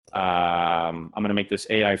I'm gonna make this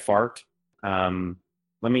AI fart. Um,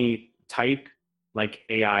 Let me type like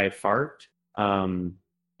AI fart. Um,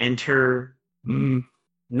 Enter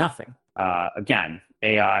nothing. Again,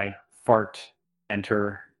 AI fart.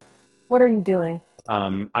 Enter. What are you doing?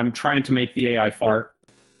 I'm trying to make the AI fart.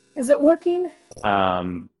 Is it working?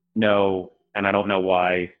 No, and I don't know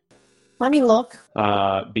why. Let me look.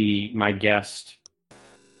 Be my guest.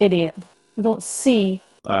 Idiot. You don't see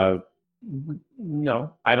Uh,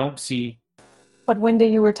 no, I don't see what window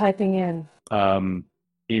you were typing in. um,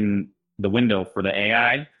 in the window for the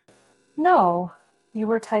AI. No, you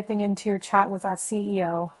were typing into your chat with our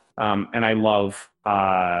CEO. And I love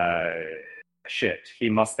shit. He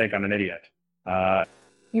must think I'm an idiot. Uh,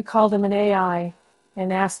 You called him an AI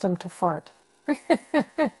and asked him to fart.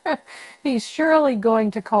 He's surely going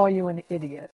to call you an idiot.